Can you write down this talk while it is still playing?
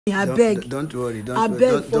I beg. Don't worry.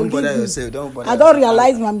 Don't bother yourself. Don't bother. I don't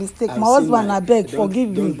realize my mistake. My husband, I beg, forgive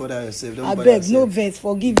me. Don't bother yourself. I beg, no vex,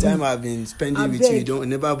 forgive me. The time I've been spending with you, you don't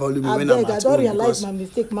never value me when I'm at home. I don't realize my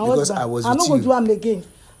mistake. My husband, I was I'm not going to do them again.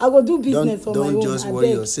 I will do business on my own. Don't just worry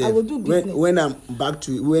yourself. I will do business. When I'm back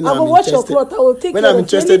to you, I will wash your cloth. I will take care of when I'm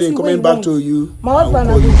interested in coming back to you, my husband,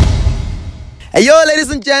 I will. Hey yo, ladies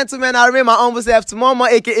and gentlemen, I remain my humble self, Tomorrow,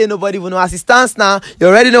 aka nobody will know. As it stands now, you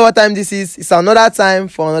already know what time this is. It's another time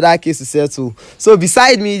for another case to settle. So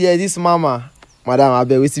beside me, there's this mama. Madam, I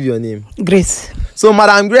beg, what's your name? Grace. So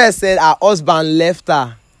Madam Grace said her husband left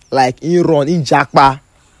her like in run, in jackpa.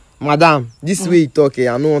 Madam, this way you talk, I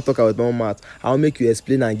don't want to talk about my mouth. I'll make you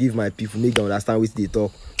explain and give my people, make them understand what they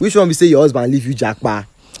talk. Which one we say your husband leave you jackpa?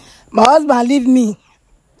 My husband leave me.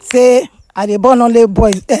 Say, I dey born only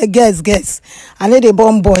boys, girls. I need a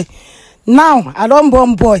born boy. Now, I don't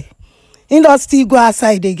born boy. He don't still go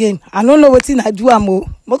outside again. I don't know what I do. I'm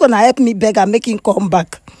gonna help me beg and make him come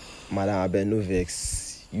back. Madam, I beg no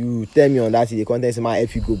vex. You tell me on that the content say my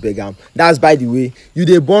help you go beg him. That's by the way. You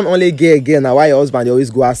dey born only girl. Now why your husband they always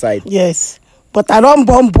go outside? Yes, but I don't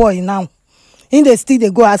born boy now. In the still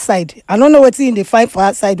they go outside. I don't know what in they find for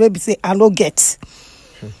outside where we say I don't get.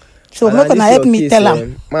 So I'm not gonna help me tell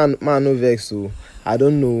him. Man, no vex. So I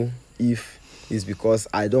don't know if it's because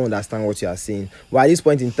I don't understand what you are saying. But at this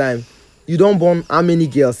point in time, you don't born how many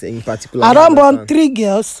girls in particular? I don't born 3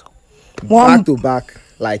 girls. One back to back,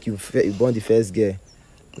 like you born the first girl,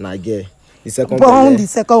 na girl. The second born the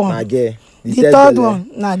second one, na girl. The third one,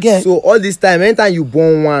 na girl. So all this time, anytime you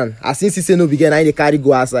born one, as since you say no begin, now they carry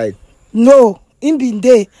go outside. No, in been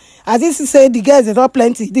day. As if you say the girls is not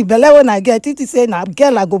plenty. The belle when I get it, say na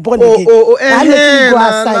girl I go born again.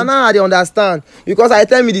 Now I dey understand. Because I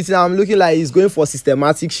tell me this thing, I'm looking like he's going for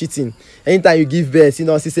systematic cheating. Anytime you give birth, you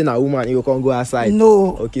know, say na woman, you can't go outside.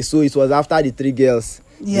 No. Okay, so it was after the 3 girls.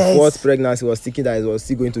 Yes. The 4th pregnancy was thinking that it was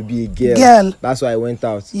still going to be a girl. That's why I went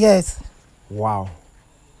out. Yes. Wow.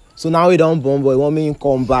 So now we don't born boy, want me to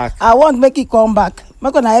come back. I want make it come back.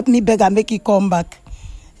 Not gonna help me beg and make it come back.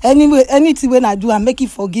 Anyway, anything when I do, I make it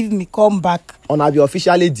forgive me, come back. On have you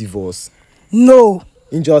officially divorced? No.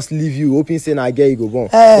 He just leave you, hoping say na girl you go born.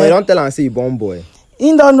 But you don't tell and say you born boy.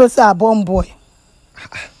 He don't know say I born boy.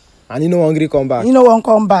 And he no hungry come back. He no want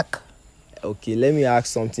come back. Okay, let me ask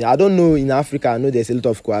something. I don't know, in Africa, I know there's a lot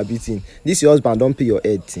of cohabiting. This your husband don't pay your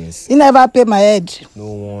head things. He never pay my head. No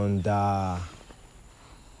wonder.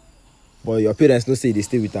 But your parents no say they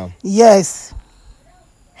stay with him. Yes.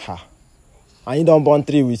 Ha. And he don't born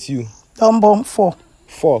 3 with you. Don't born 4.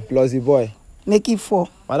 4 plus the boy. Make it 4.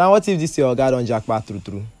 Madam, what if this your guy don't jackpot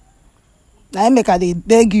through? I make I dey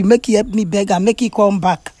beg you, make you help me beg and make it come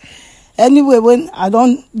back. Anyway, when I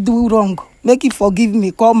don't do wrong, make it forgive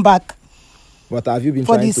me, come back. But have you been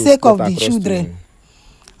for trying the to sake of the children?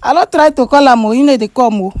 I don't try to call him. You know they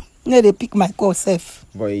come. You know they pick my call safe.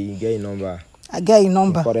 But you get a number. I get a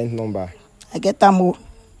number. Current number. I get them.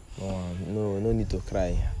 No need to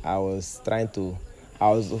cry. I was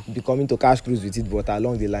becoming to cash cruise with it, but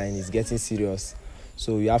along the line it's getting serious.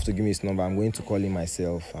 So you have to give me his number. I'm going to call him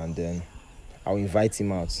myself and then I'll invite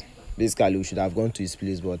him out. Basically, we should have gone to his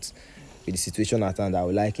place, but with the situation at hand, I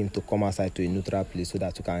would like him to come outside to a neutral place so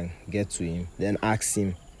that we can get to him. Then ask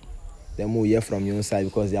him. Then we'll hear from your own side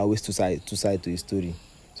because there are always two sides to his story.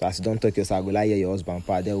 So as you don't talk yourself, I go like hear your husband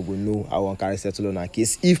part. Then we will know how one carry settle on a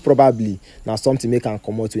case. If probably now something make can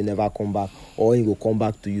come out, will never come back, or he will come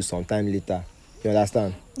back to you sometime later. You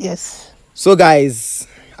understand? Yes. So guys,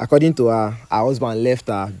 according to her husband left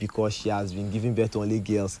her because she has been giving birth to only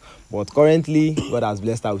girls. But currently, God has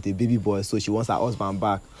blessed her with a baby boy, so she wants her husband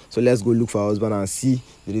back. So let's go look for her husband and see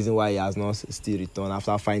the reason why he has not still returned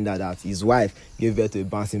after finding out that his wife gave birth to a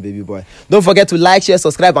bouncing baby boy. Don't forget to like, share,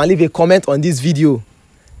 subscribe, and leave a comment on this video.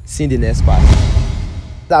 See you in the next part.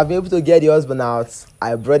 I've been able to get the husband out.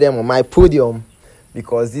 I brought them on my podium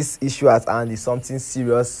because this issue at hand is something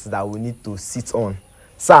serious that we need to sit on.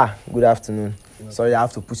 Sir, good afternoon. Sorry, I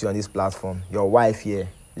have to put you on this platform. Your wife here,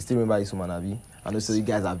 you still remember this woman, Abi? I know so you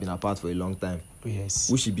guys have been apart for a long time. Yes.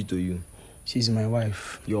 Who she be to you? She's my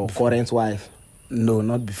wife. Your current wife? No,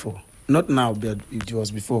 not before. Not now, but it was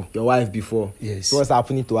before. Your wife before? Yes. So what's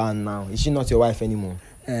happening to her now? Is she not your wife anymore?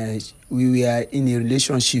 We were in a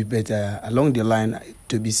relationship, but along the line,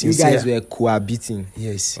 to be sincere, you guys were cohabiting.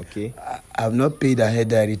 Yes. Okay. I've not paid her head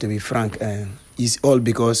diary, to be frank. It's all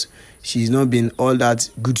because she's not been all that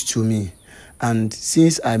good to me. And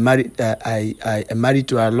since I married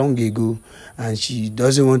to her long ago, and she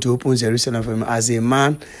doesn't want to open Jerusalem for me. As a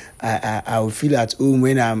man, I will feel at home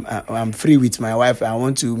when I'm free with my wife. I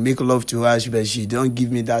want to make love to her, but she don't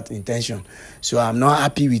give me that intention. So I'm not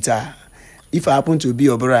happy with her. if I happen to be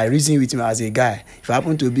your brother, I reason with him as a guy. If I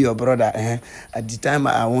happen to be your brother, at the time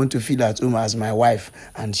I want to feel at home as my wife,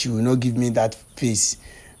 and she will not give me that face.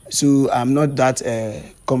 So I'm not that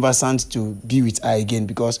conversant to be with her again,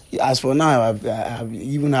 because as for now, I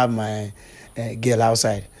even have my girl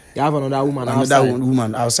outside. You have another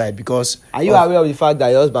woman outside because. Are you aware of the fact that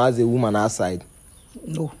your husband has a woman outside?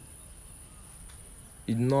 No.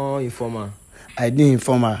 You did not inform her? I didn't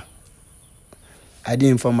inform her,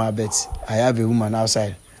 but I have a woman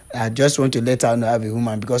outside. I just want to let her know I have a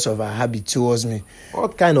woman because of her habit towards me.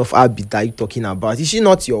 What kind of habit are you talking about? Is she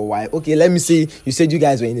not your wife? Okay, let me say you said you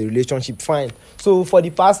guys were in a relationship. Fine. So for the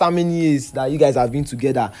past how many years that you guys have been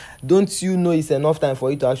together, don't you know it's enough time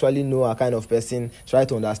for you to actually know a kind of person, try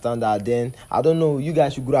to understand her? Then, I don't know, you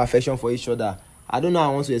guys should grow affection for each other. I don't know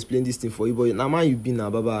how I want to explain this thing for you, but now man you've been now,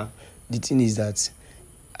 Baba. The thing is that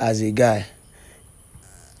as a guy,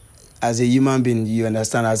 as a human being, you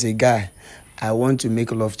understand, as a guy, I want to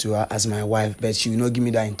make love to her as my wife, but she will not give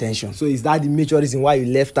me that intention. So is that the major reason why you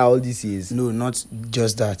left her all these years? No, not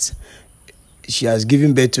just that. She has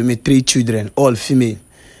given birth to me 3 children, all female.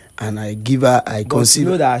 And I give her, I consider.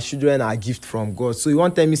 You know that children are a gift from God. So you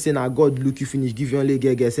want to tell me say now God look you finish, give you only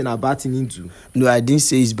get say now batting into? No, I didn't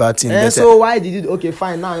say it's batting. So why did you, okay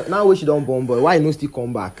fine, now when she don't born boy, why you no still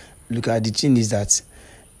come back? Look, at the thing is that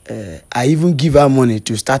I even give her money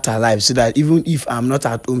to start her life, so that even if I'm not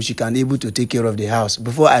at home, she can able to take care of the house.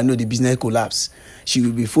 Before I know the business collapse, she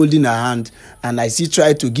will be folding her hand, and I still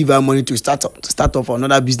try to give her money to start up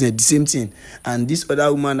another business, the same thing. And this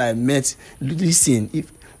other woman I met, listen,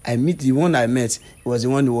 if I meet the one I met, was the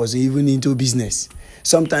one who was even into business.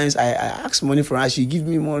 Sometimes I ask money from her, she give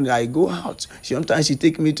me money, I go out. Sometimes she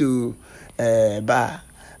take me to bar.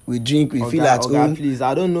 We drink, we feel at home. Please,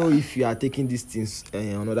 I don't know if you are taking these things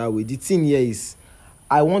another way. The thing here is,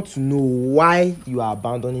 I want to know why you are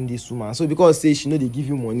abandoning this woman. So because say she know they give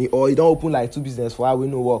you money, or you don't open like 2 business for her, we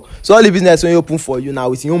no work. So all the business when you open for you now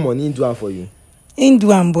with your own money, in do one for you. In do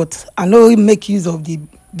one, but I know make use of the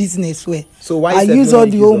business way. So why I use all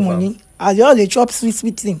the old money. I just dey chop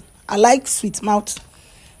sweet thing. I like sweet mouth,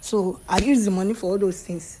 so I use the money for all those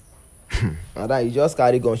things. Madam, you just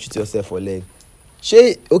carry gun shoot yourself for leg.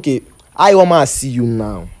 Okay, how you want me to see you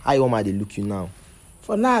now? How you want me to look you now?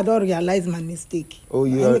 For now, I don't realize my mistake. Oh,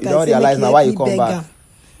 you don't realize now why you come back?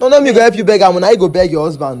 No, me go help you beg am. Now you go beg your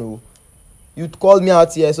husband. No, you call me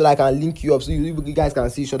out here so that I can link you up, so you guys can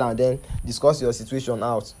see each other and then discuss your situation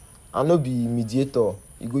out. I'm not be mediator.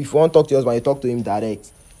 You go, if you want to talk to your husband, you talk to him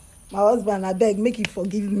direct. My husband, I beg, make you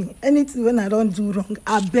forgive me. Anything when I don't do wrong,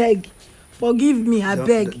 I beg. Forgive me, I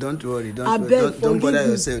beg. Don't worry. Don't bother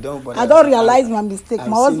yourself. I don't realize my mistake.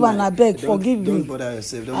 My husband, I beg, forgive me. Don't bother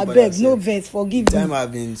yourself. I beg, no vex, forgive me. Time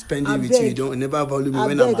I've been spending with you, you don't never value me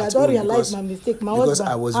when I'm at home. I don't realize my mistake. My husband,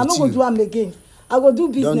 I was not go do am again. I go do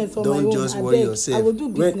business on my own. Don't just worry yourself. I will do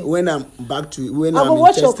business. When I'm back to when I I'm will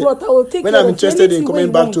wash your cloth. I will take when care I'm of interested in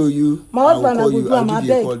coming back to you, my husband, I will do am. I'll give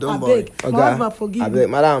you a call. Don't worry. My husband, forgive me. I beg,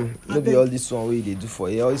 madam. No be all this one way they do for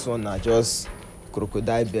you. All this one are just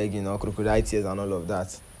crocodile begging or crocodile tears and all of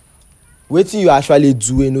that. Wetin you actually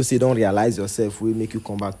do when you say don't realize yourself will make you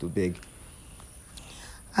come back to beg?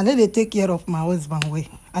 I need to take care of my husband way.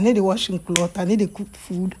 I need to wash him clothes. I need to cook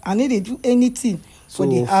food. I need to do anything for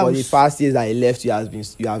the house. For the past years that he left, you have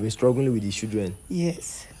been struggling with the children.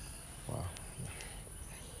 Yes. Wow.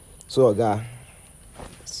 So, Oga,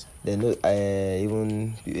 then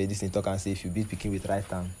even this thing talk and say if you beat picking with right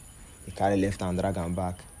hand, you carry left hand, drag am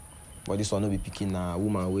back. But this one no be picking a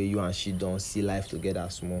woman where you and she don't see life together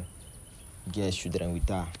small. Get children with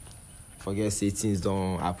her. Forget say things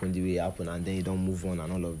don't happen the way it happen and then you don't move on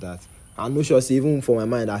and all of that. I'm not sure say even for my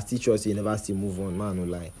mind I still sure say you never still move on, man,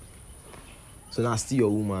 no lie. So now still your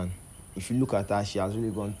woman. If you look at her, she has really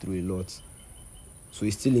gone through a lot. So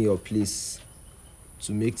it's still in your place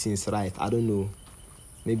to make things right. I don't know.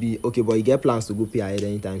 Maybe okay, but you get plans to go pay her head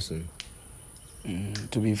anytime soon?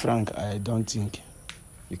 To be frank, I don't think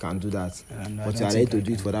you can do that. But you are ready to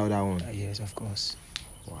do it for that other one? Yes, of course.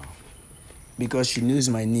 Wow. Because she knows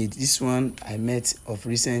my need. This one I met of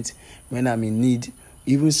recent when I'm in need.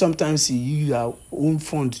 Even sometimes she use her own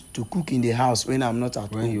fund to cook in the house when I'm not at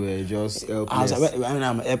home. When you were just helpless. When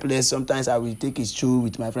I'm helpless, sometimes I will take a stroll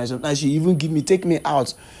with my friends. Sometimes she even take me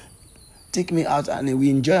out and we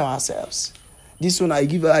enjoy ourselves. This one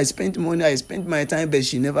I spent money, I spent my time, but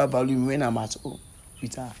she never valued me when I'm at home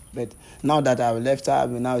with her. But now that I've left her,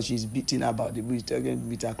 now she's beating about the bush, talking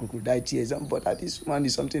with her crocodile tears. But this one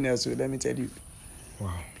is something else, so let me tell you.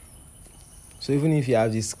 Wow. So even if you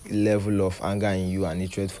have this level of anger in you and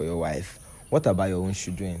hatred for your wife, what about your own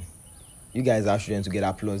children? You guys have children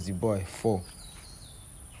together plus the boy, 4.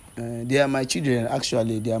 They are my children.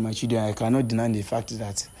 Actually, they are my children. I cannot deny the fact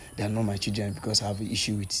that they are not my children because I have an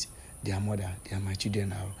issue with their mother. They are my children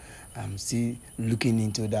now. I'm still looking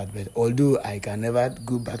into that. But although I can never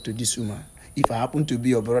go back to this woman, if I happen to be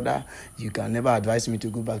your brother, you can never advise me to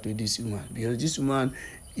go back to this woman because this woman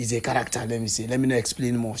is a character. Let me say. Let me not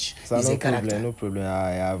explain much. So it's no a character. problem, no problem.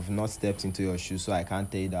 I have not stepped into your shoes, so I can't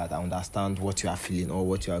tell you that I understand what you are feeling or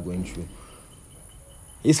what you are going through.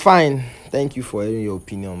 It's fine. Thank you for hearing your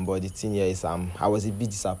opinion, but the thing here is I was a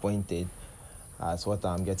bit disappointed. That's what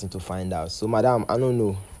I'm getting to find out. So, madam, I don't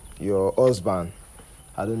know. Your husband,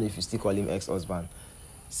 I don't know if you still call him ex-husband,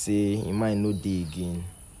 say he might not day again,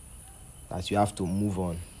 that you have to move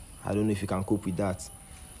on. I don't know if you can cope with that.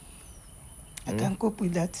 I can cope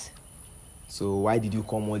with that. So why did you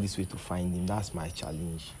come all this way to find him? That's my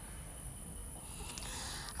challenge.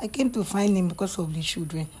 I came to find him because of the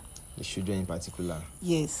children. The children in particular.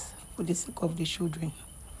 Yes, for the sake of the children.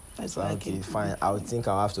 That's So, why I okay, came to fine. find I would think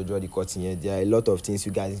I'll have to draw the curtain here. There are a lot of things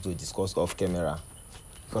you guys need to discuss off camera.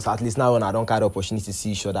 Because at least now when I don't carry the opportunity to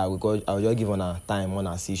see each other, I'll just give on a time when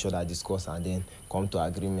I see each other discuss and then come to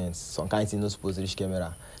agreements. Some kind of thing not supposed to reach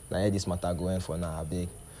camera. Now here this matter going for now, I beg.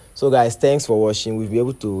 So guys, thanks for watching. We'll be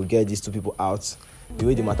able to get these two people out. The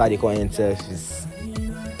way the matter they call itself is,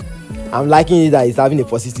 I'm liking it that it's having a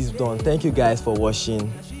positive tone. Thank you guys for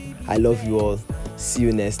watching. I love you all. See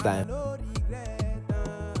you next time.